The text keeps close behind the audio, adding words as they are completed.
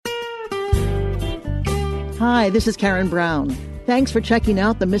Hi, this is Karen Brown. Thanks for checking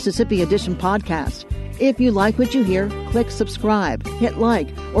out the Mississippi Edition podcast. If you like what you hear, click subscribe, hit like,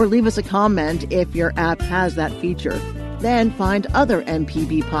 or leave us a comment if your app has that feature. Then find other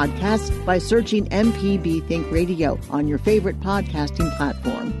MPB podcasts by searching MPB Think Radio on your favorite podcasting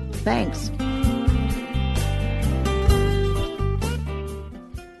platform. Thanks.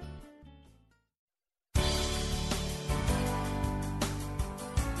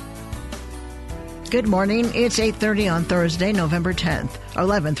 Good morning. It's 8:30 on Thursday, November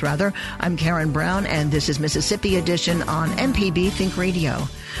 11th. I'm Karen Brown, and this is Mississippi Edition on MPB Think Radio.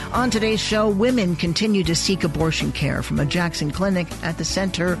 On today's show, women continue to seek abortion care from a Jackson clinic at the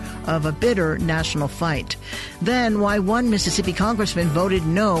center of a bitter national fight. Then, why one Mississippi congressman voted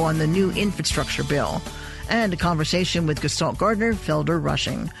no on the new infrastructure bill. And a conversation with Gestalt Gardener Felder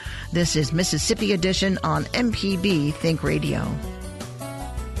Rushing. This is Mississippi Edition on MPB Think Radio.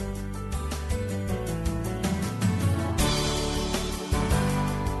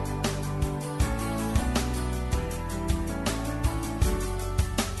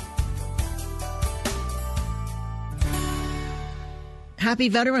 Happy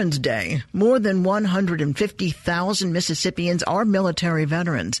Veterans Day. More than 150,000 Mississippians are military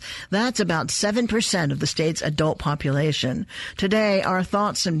veterans. That's about 7% of the state's adult population. Today, our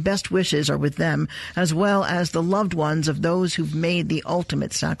thoughts and best wishes are with them, as well as the loved ones of those who've made the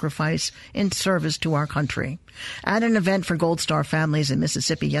ultimate sacrifice in service to our country. At an event for Gold Star families in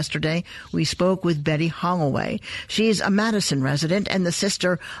Mississippi yesterday, we spoke with Betty Holloway. She's a Madison resident and the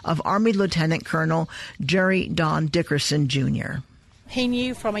sister of Army Lieutenant Colonel Jerry Don Dickerson, Jr. He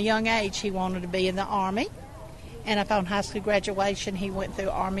knew from a young age he wanted to be in the Army, and upon high school graduation he went through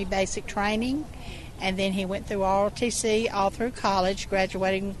Army basic training, and then he went through ROTC all through college,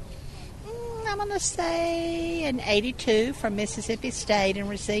 graduating, I'm going to say, in 82 from Mississippi State, and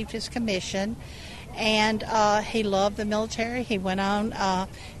received his commission. And he loved the military. He went on,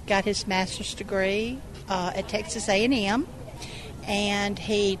 got his master's degree at Texas A&M, and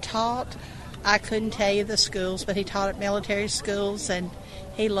he taught. I couldn't tell you the schools, but he taught at military schools, and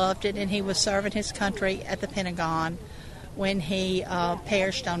he loved it, and he was serving his country at the Pentagon when he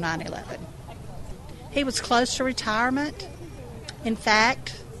perished on 9/11. He was close to retirement. In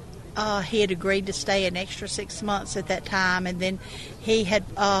fact, he had agreed to stay an extra 6 months at that time, and then they had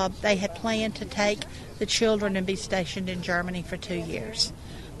planned to take the children and be stationed in Germany for 2 years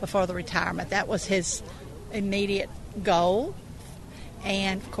before the retirement. That was his immediate goal,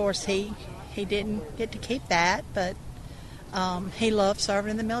 and of course he didn't get to keep that, but he loved serving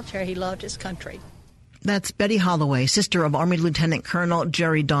in the military. He loved his country. That's Betty Holloway, sister of Army Lieutenant Colonel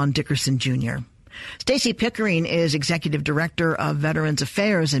Jerry Don Dickerson, Jr. Stacey Pickering is Executive Director of Veterans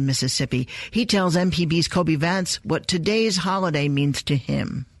Affairs in Mississippi. He tells MPB's Kobe Vance what today's holiday means to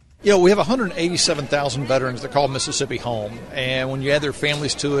him. You know, we have 187,000 veterans that call Mississippi home, and when you add their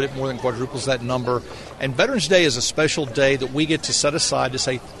families to it, it more than quadruples that number. And Veterans Day is a special day that we get to set aside to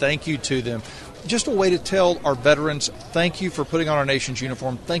say thank you to them. Just a way to tell our veterans, thank you for putting on our nation's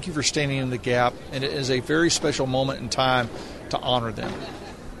uniform, thank you for standing in the gap, and it is a very special moment in time to honor them.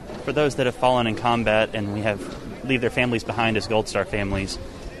 For those that have fallen in combat and leave their families behind as Gold Star families,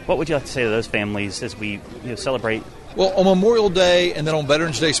 what would you like to say to those families as we celebrate? Well, on Memorial Day and then on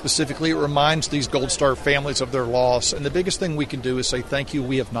Veterans Day specifically, it reminds these Gold Star families of their loss. And the biggest thing we can do is say thank you,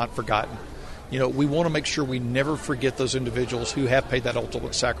 we have not forgotten. You know, we want to make sure we never forget those individuals who have paid that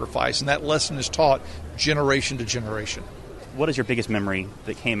ultimate sacrifice. And that lesson is taught generation to generation. What is your biggest memory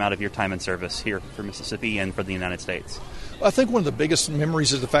that came out of your time in service here for Mississippi and for the United States? I think one of the biggest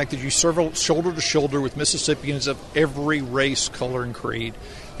memories is the fact that you serve shoulder to shoulder with Mississippians of every race, color, and creed.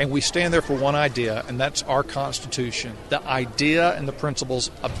 And we stand there for one idea, and that's our Constitution, the idea and the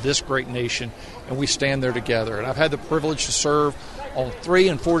principles of this great nation, and we stand there together. And I've had the privilege to serve on 3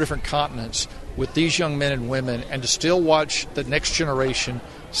 and 4 different continents with these young men and women, and to still watch the next generation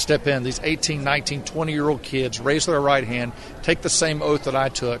step in, these 18, 19, 20-year-old kids raise their right hand, take the same oath that I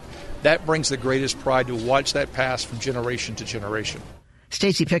took. That brings the greatest pride to watch that pass from generation to generation.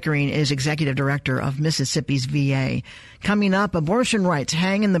 Stacey Pickering is Executive Director of Mississippi's VA. Coming up, abortion rights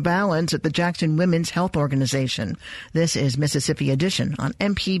hang in the balance at the Jackson Women's Health Organization. This is Mississippi Edition on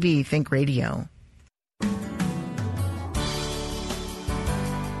MPB Think Radio.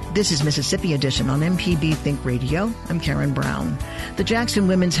 This is Mississippi Edition on MPB Think Radio. I'm Karen Brown. The Jackson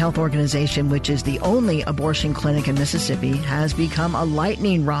Women's Health Organization, which is the only abortion clinic in Mississippi, has become a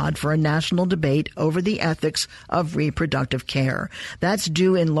lightning rod for a national debate over the ethics of reproductive care. That's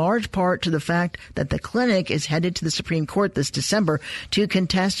due in large part to the fact that the clinic is headed to the Supreme Court this December to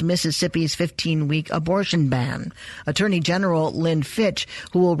contest Mississippi's 15-week abortion ban. Attorney General Lynn Fitch,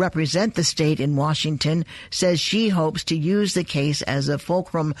 who will represent the state in Washington, says she hopes to use the case as a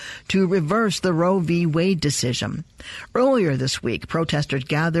fulcrum to reverse the Roe v. Wade decision. Earlier this week, protesters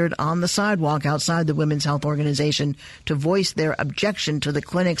gathered on the sidewalk outside the Women's Health Organization to voice their objection to the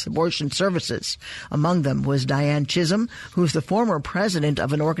clinic's abortion services. Among them was Diane Chisholm, who's the former president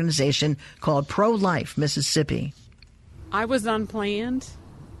of an organization called Pro-Life Mississippi. I was unplanned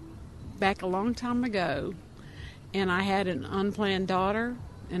back a long time ago, and I had an unplanned daughter,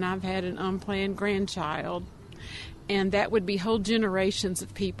 and I've had an unplanned grandchild. And that would be whole generations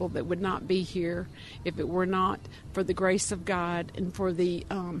of people that would not be here if it were not for the grace of God and for the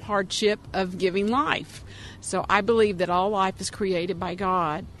hardship of giving life. So I believe that all life is created by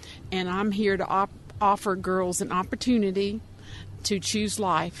God, and I'm here to offer girls an opportunity to choose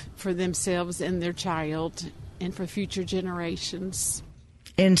life for themselves and their child and for future generations.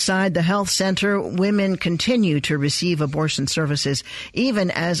 Inside the health center, women continue to receive abortion services, even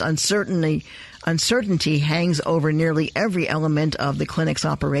as uncertainty hangs over nearly every element of the clinic's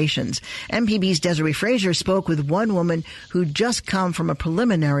operations. MPB's Desiree Frazier spoke with one woman who'd just come from a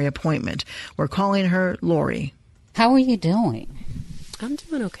preliminary appointment. We're calling her Lori. How are you doing? I'm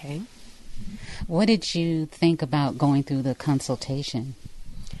doing okay. What did you think about going through the consultation?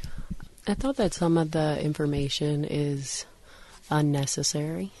 I thought that some of the information is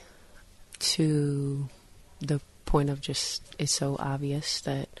unnecessary to the point of just it's so obvious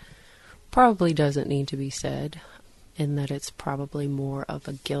that probably doesn't need to be said, and that it's probably more of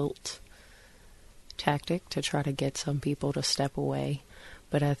a guilt tactic to try to get some people to step away.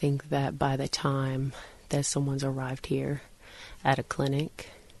 But I think that by the time that someone's arrived here at a clinic,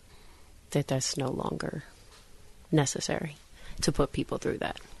 that's no longer necessary to put people through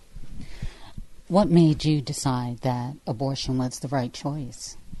that. What made you decide that abortion was the right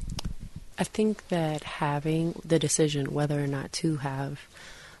choice? I think that having the decision whether or not to have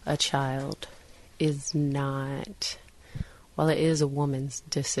a child is not, well, it is a woman's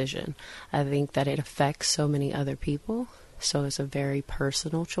decision. I think that it affects so many other people, so it's a very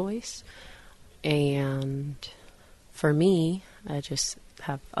personal choice. And for me, I just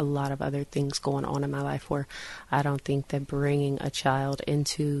have a lot of other things going on in my life where I don't think that bringing a child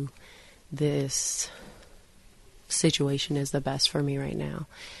into this situation is the best for me right now.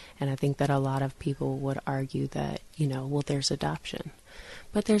 And I think that a lot of people would argue that, well, there's adoption.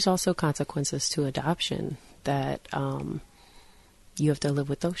 But there's also consequences to adoption that you have to live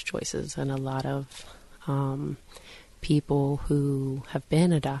with those choices. And a lot of people who have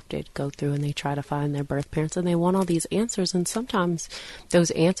been adopted go through and they try to find their birth parents and they want all these answers. And sometimes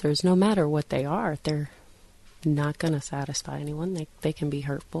those answers, no matter what they are, they're not going to satisfy anyone. They can be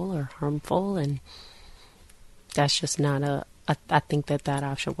hurtful or harmful, and that's just not I think that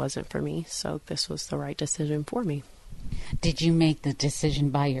option wasn't for me, so this was the right decision for me. Did you make the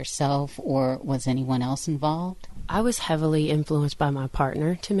decision by yourself, or was anyone else involved? I was heavily influenced by my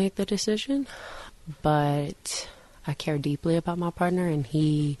partner to make the decision, but I care deeply about my partner, and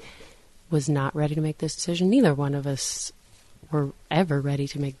he was not ready to make this decision. Neither one of us were ever ready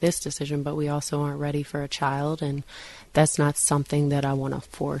to make this decision, but we also aren't ready for a child, and that's not something that I want to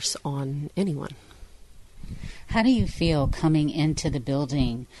force on anyone. How do you feel coming into the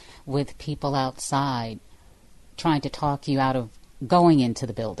building with people outside trying to talk you out of going into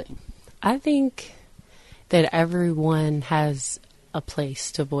the building? I think that everyone has a place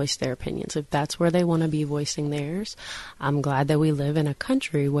to voice their opinions. If that's where they want to be voicing theirs, I'm glad that we live in a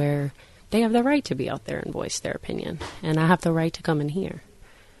country where they have the right to be out there and voice their opinion, and I have the right to come in here.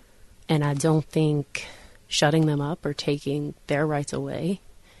 And I don't think shutting them up or taking their rights away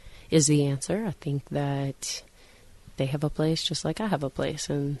is the answer. I think that they have a place just like I have a place,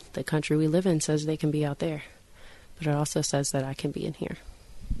 and the country we live in says they can be out there, but it also says that I can be in here.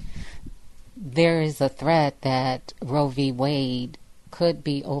 There is a threat that Roe v. Wade could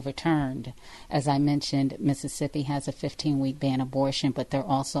be overturned. As I mentioned, Mississippi has a 15-week ban abortion, but they're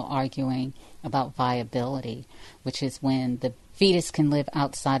also arguing about viability, which is when the fetus can live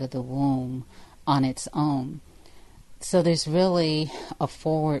outside of the womb on its own. So there's really a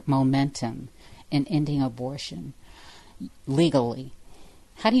forward momentum in ending abortion legally.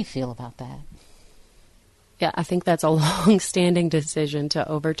 How do you feel about that? Yeah, I think that's a long-standing decision to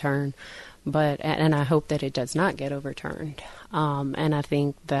overturn, and I hope that it does not get overturned. And I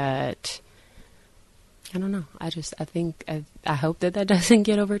think that, I don't know, I hope that doesn't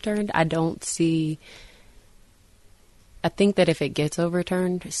get overturned. I think that if it gets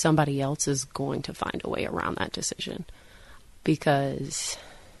overturned, somebody else is going to find a way around that decision, because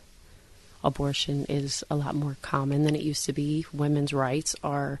abortion is a lot more common than it used to be. Women's rights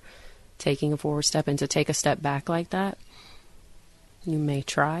are taking a forward step, and to take a step back like that, you may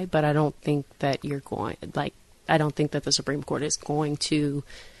try, but I don't think that I don't think that the Supreme Court is going to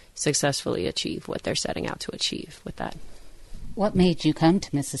successfully achieve what they're setting out to achieve with that. What made you come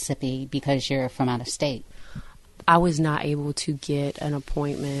to Mississippi? Because you're from out of state. I was not able to get an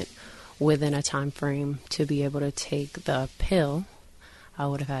appointment within a time frame to be able to take the pill. I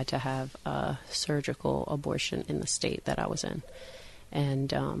would have had to have a surgical abortion in the state that I was in.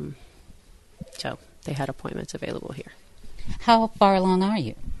 And so they had appointments available here. How far along are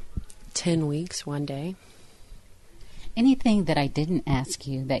you? 10 weeks, 1 day. Anything that I didn't ask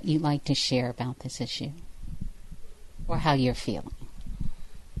you that you'd like to share about this issue? Or how you're feeling?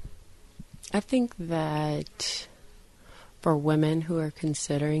 I think that for women who are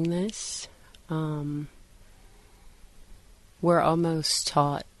considering this, we're almost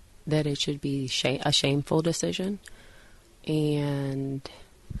taught that it should be a shameful decision. And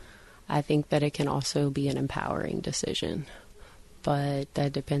I think that it can also be an empowering decision. But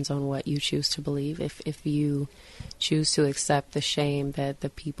that depends on what you choose to believe. If you choose to accept the shame that the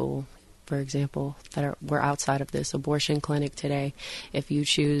people, for example, were outside of this abortion clinic today, if you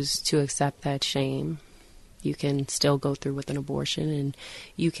choose to accept that shame, you can still go through with an abortion and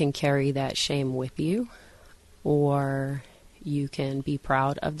you can carry that shame with you, or you can be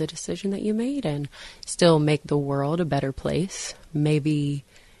proud of the decision that you made and still make the world a better place. Maybe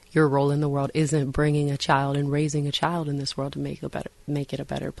your role in the world isn't bringing a child and raising a child in this world to make it a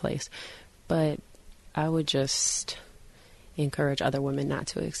better place. But I would just encourage other women not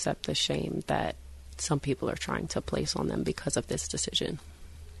to accept the shame that some people are trying to place on them because of this decision.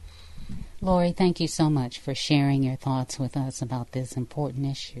 Lori, thank you so much for sharing your thoughts with us about this important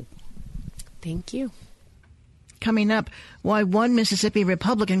issue. Thank you. Coming up, why one Mississippi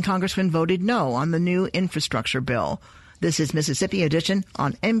Republican congressman voted no on the new infrastructure bill. This is Mississippi Edition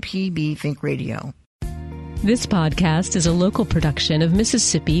on MPB Think Radio. This podcast is a local production of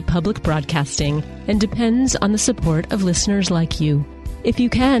Mississippi Public Broadcasting and depends on the support of listeners like you. If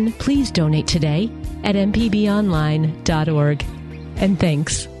you can, please donate today at mpbonline.org. And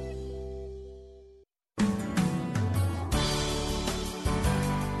thanks.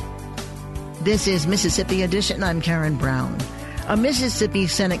 This is Mississippi Edition. I'm Karen Brown. A Mississippi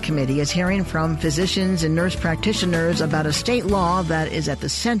Senate committee is hearing from physicians and nurse practitioners about a state law that is at the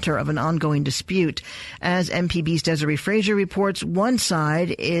center of an ongoing dispute. As MPB's Desiree Frazier reports, one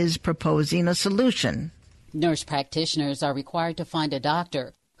side is proposing a solution. Nurse practitioners are required to find a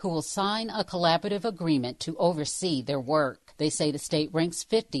doctor who will sign a collaborative agreement to oversee their work. They say the state ranks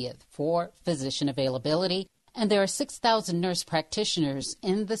 50th for physician availability, and there are 6,000 nurse practitioners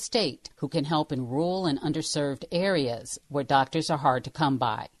in the state who can help in rural and underserved areas where doctors are hard to come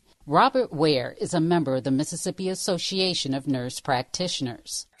by. Robert Ware is a member of the Mississippi Association of Nurse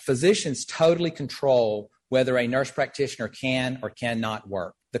Practitioners. Physicians totally control whether a nurse practitioner can or cannot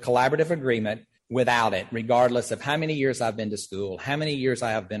work. The collaborative agreement, without it, regardless of how many years I've been to school, how many years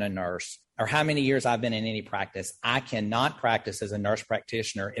I have been a nurse, or how many years I've been in any practice, I cannot practice as a nurse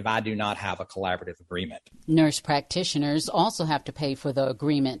practitioner if I do not have a collaborative agreement. Nurse practitioners also have to pay for the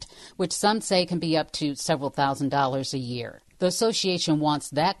agreement, which some say can be up to several $1,000s a year. The association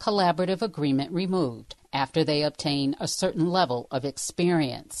wants that collaborative agreement removed after they obtain a certain level of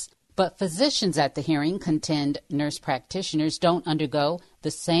experience. But physicians at the hearing contend nurse practitioners don't undergo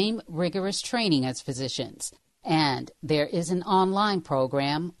the same rigorous training as physicians. And there is an online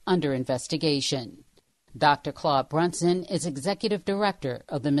program under investigation. Dr. Claude Brunson is executive director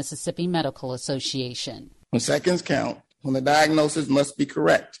of the Mississippi Medical Association. When seconds count, when the diagnosis must be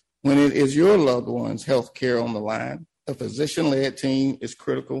correct, when it is your loved one's health care on the line, a physician-led team is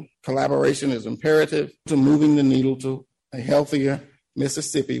critical. Collaboration is imperative to moving the needle to a healthier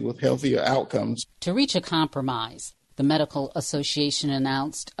Mississippi with healthier outcomes. To reach a compromise, the Medical Association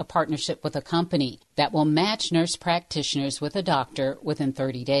announced a partnership with a company that will match nurse practitioners with a doctor within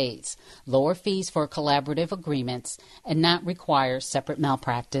 30 days, lower fees for collaborative agreements, and not require separate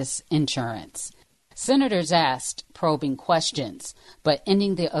malpractice insurance. Senators asked probing questions, but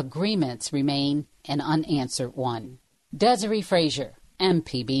ending the agreements remain an unanswered one. Desiree Frazier,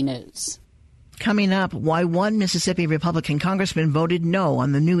 MPB News. Coming up, why one Mississippi Republican congressman voted no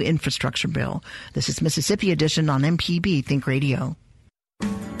on the new infrastructure bill. This is Mississippi Edition on MPB Think Radio.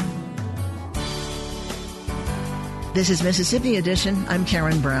 This is Mississippi Edition. I'm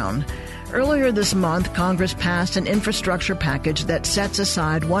Karen Brown. Earlier this month, Congress passed an infrastructure package that sets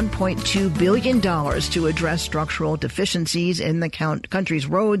aside $1.2 billion to address structural deficiencies in the country's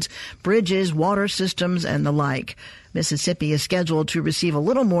roads, bridges, water systems, and the like. Mississippi is scheduled to receive a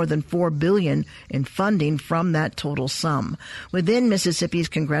little more than $4 billion in funding from that total sum. Within Mississippi's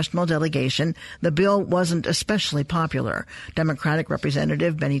congressional delegation, the bill wasn't especially popular. Democratic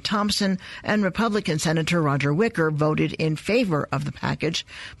Representative Benny Thompson and Republican Senator Roger Wicker voted in favor of the package,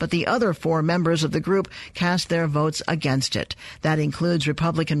 but the other 4 members of the group cast their votes against it. That includes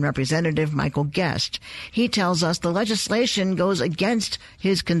Republican Representative Michael Guest. He tells us the legislation goes against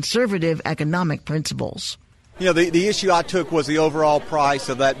his conservative economic principles. You know, the issue I took was the overall price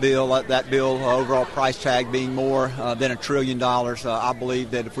of that bill, overall price tag being more than $1 trillion. I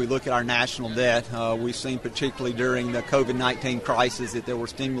believe that if we look at our national debt, we've seen particularly during the COVID-19 crisis that there were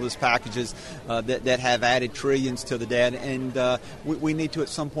stimulus packages that have added trillions to the debt, and we need to at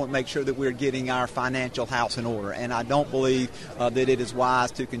some point make sure that we're getting our financial house in order. And I don't believe that it is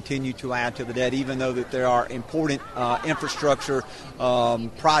wise to continue to add to the debt, even though that there are important infrastructure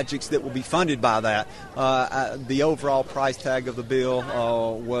projects that will be funded by that. The overall price tag of the bill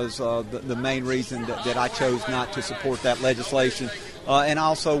was the main reason that I chose not to support that legislation. And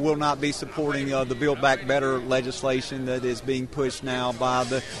also will not be supporting the Build Back Better legislation that is being pushed now by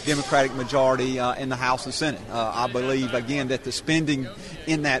the Democratic majority in the House and Senate. I believe, again, that the spending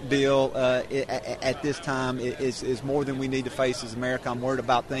in that bill at this time is more than we need to face as America. I'm worried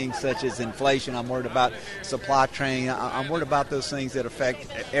about things such as inflation. I'm worried about supply chain. I'm worried about those things that affect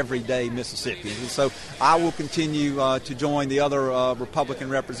everyday Mississippians. And so I will continue to join the other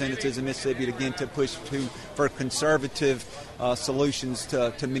Republican representatives in Mississippi again to push for conservative solutions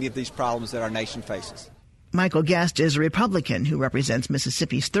to many of these problems that our nation faces. Michael Guest is a Republican who represents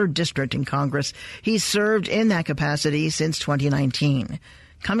Mississippi's 3rd District in Congress. He's served in that capacity since 2019.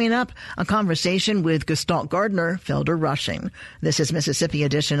 Coming up, a conversation with Gestalt gardener Felder Rushing. This is Mississippi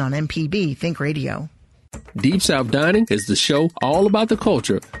Edition on MPB Think Radio. Deep South Dining is the show all about the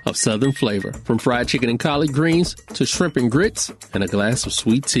culture of Southern flavor, from fried chicken and collard greens to shrimp and grits and a glass of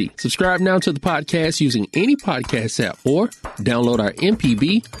sweet tea. Subscribe now to the podcast using any podcast app or download our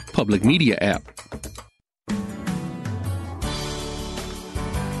MPB public media app.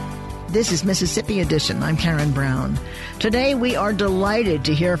 This is Mississippi Edition. I'm Karen Brown. Today, we are delighted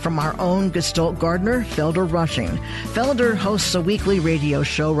to hear from our own Gestalt gardener, Felder Rushing. Felder hosts a weekly radio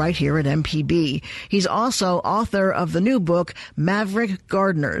show right here at MPB. He's also author of the new book, Maverick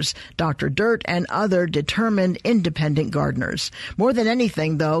Gardeners, Dr. Dirt and Other Determined Independent Gardeners. More than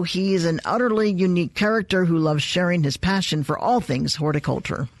anything, though, he is an utterly unique character who loves sharing his passion for all things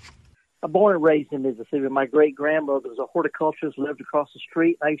horticulture. I'm born and raised in Mississippi. My great-grandmother was a horticulturist, lived across the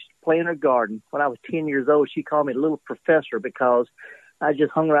street. I used to play in her garden. When I was 10 years old, she called me Little Professor because I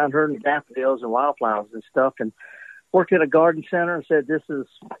just hung around her and daffodils and wildflowers and stuff, and worked at a garden center and said, this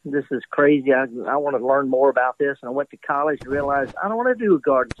is crazy. I want to learn more about this. And I went to college and realized I don't want to do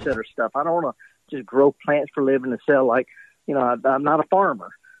garden center stuff. I don't want to just grow plants for a living and sell I'm not a farmer.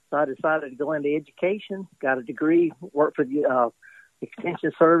 So I decided to go into education, got a degree, worked for the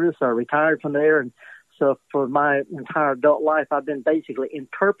Extension Service. I retired from there, and so for my entire adult life, I've been basically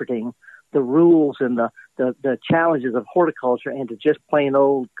interpreting the rules and the challenges of horticulture into just plain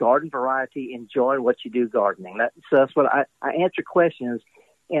old garden variety, enjoying what you do gardening. That's what I answer questions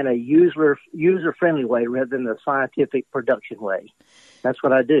in a user-friendly way rather than the scientific production way. That's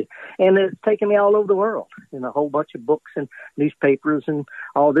what I do. And it's taken me all over the world in a whole bunch of books and newspapers and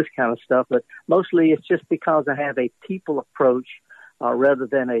all this kind of stuff. But mostly it's just because I have a people approach rather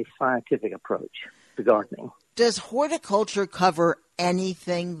than a scientific approach to gardening. Does horticulture cover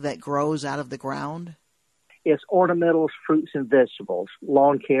anything that grows out of the ground? It's ornamentals, fruits and vegetables,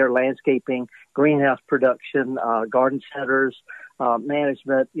 lawn care, landscaping, greenhouse production, garden centers,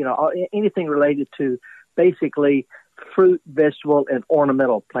 management, anything related to basically fruit, vegetable, and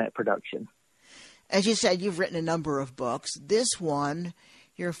ornamental plant production. As you said, you've written a number of books. This one,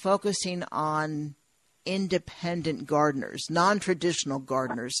 you're focusing on independent gardeners, non-traditional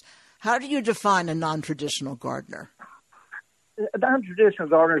gardeners. How do you define a non-traditional gardener? Non-traditional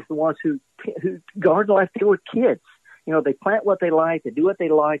gardeners are the ones who garden like they were kids. They plant what they like, they do what they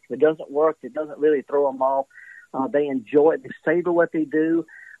like. If it doesn't work, it doesn't really throw them off. They enjoy it, they savor what they do.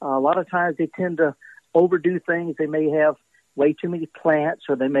 A lot of times they tend to overdo things. They may have way too many plants,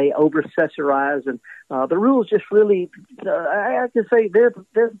 or they may over-accessorize. And the rules just really, I have to say,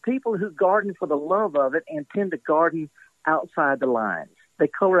 there's people who garden for the love of it and tend to garden outside the lines. They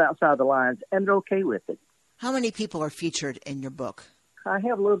color outside the lines, and they're okay with it. How many people are featured in your book? I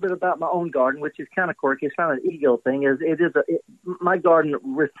have a little bit about my own garden, which is kind of quirky. It's kind of an ego thing. My garden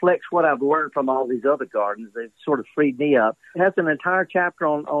reflects what I've learned from all these other gardens. They've sort of freed me up. It has an entire chapter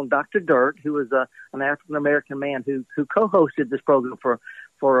on Dr. Dirt, who is an African-American man who co-hosted this program for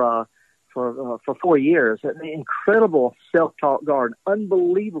 4 years. An incredible self-taught garden,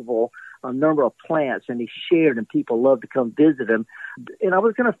 unbelievable number of plants, and he shared, and people loved to come visit him. And I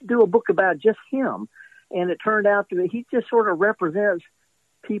was going to do a book about just him, and it turned out that he just sort of represents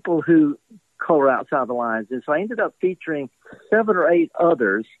people who color outside the lines. And so I ended up featuring 7 or 8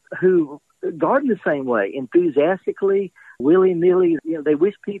 others who garden the same way, enthusiastically, willy-nilly. They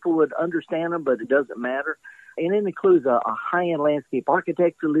wish people would understand them, but it doesn't matter. And it includes a high-end landscape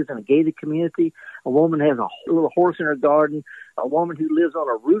architect who lives in a gated community, a woman who has a little horse in her garden, a woman who lives on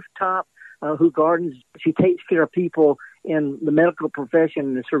a rooftop who gardens. She takes care of people in the medical profession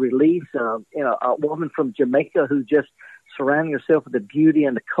and it's her release. A woman from Jamaica who's just surrounding herself with the beauty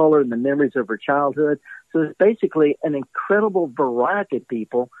and the color and the memories of her childhood. So it's basically an incredible variety of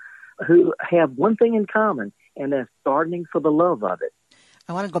people who have one thing in common, and that's gardening for the love of it.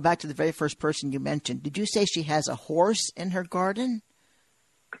 I want to go back to the very first person you mentioned. Did you say she has a horse in her garden?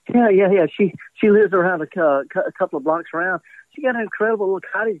 Yeah. She lives around a couple of blocks around. She got an incredible little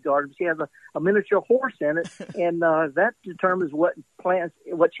cottage garden. She has a miniature horse in it, and that determines what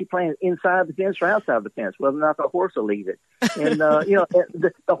she plants inside the fence or outside the fence, whether or not the horse will leave it. And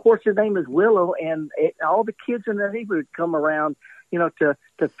the horse's name is Willow, and all the kids in the neighborhood come around, to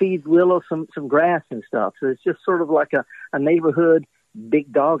feed Willow some grass and stuff. So it's just sort of like a neighborhood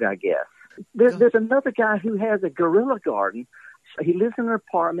big dog, I guess. There's another guy who has a gorilla garden. He lives in an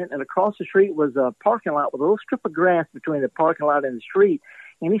apartment, and across the street was a parking lot with a little strip of grass between the parking lot and the street.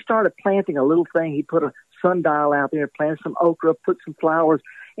 And he started planting a little thing. He put a sundial out there, planted some okra, put some flowers,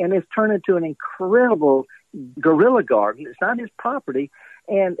 and it's turned into an incredible gorilla garden. It's not his property,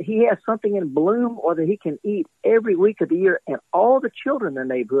 and he has something in bloom or that he can eat every week of the year. And all the children in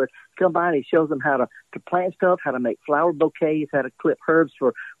the neighborhood come by and he shows them how to plant stuff, how to make flower bouquets, how to clip herbs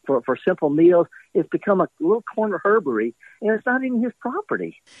for simple meals. It's become a little corner herbery, and it's not even his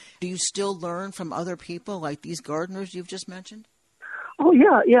property. Do you still learn from other people like these gardeners you've just mentioned? Oh,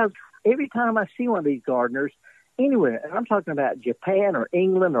 yeah. Every time I see one of these gardeners, anywhere, and I'm talking about Japan or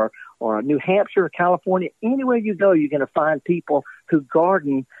England or New Hampshire or California, anywhere you go, you're going to find people who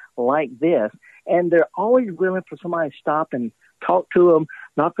garden like this. And they're always willing for somebody to stop and talk to them,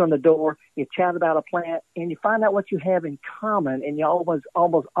 knock on the door, you chat about a plant, and you find out what you have in common, and you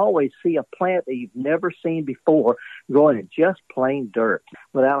almost always see a plant that you've never seen before growing in just plain dirt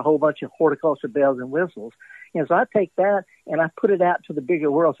without a whole bunch of horticulture bells and whistles. And so I take that and I put it out to the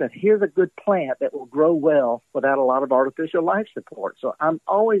bigger world. Said, here's a good plant that will grow well without a lot of artificial life support. So I'm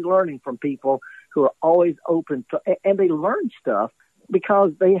always learning from people who are always open to, and they learn stuff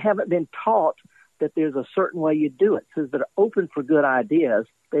because they haven't been taught that there's a certain way you do it. So they're open for good ideas,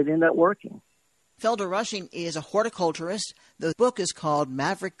 they'd end up working. Felder Rushing is a horticulturist. The book is called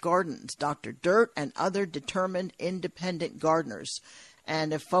Maverick Gardens, Dr. Dirt and Other Determined Independent Gardeners.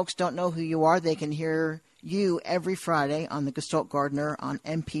 And if folks don't know who you are, they can hear you every Friday on the Gestalt Gardener on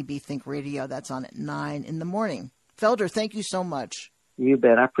MPB Think Radio. That's on at 9 in the morning. Felder, thank you so much. You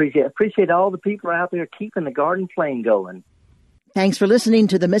bet. I appreciate all the people out there keeping the garden flame going. Thanks for listening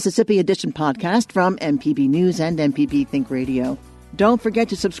to the Mississippi Edition podcast from MPB News and MPB Think Radio. Don't forget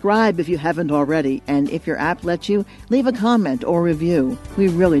to subscribe if you haven't already, and if your app lets you, leave a comment or review. We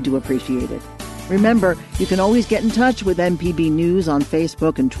really do appreciate it. Remember, you can always get in touch with MPB News on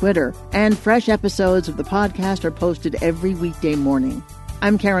Facebook and Twitter, and fresh episodes of the podcast are posted every weekday morning.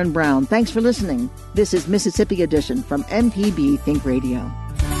 I'm Karen Brown. Thanks for listening. This is Mississippi Edition from MPB Think Radio.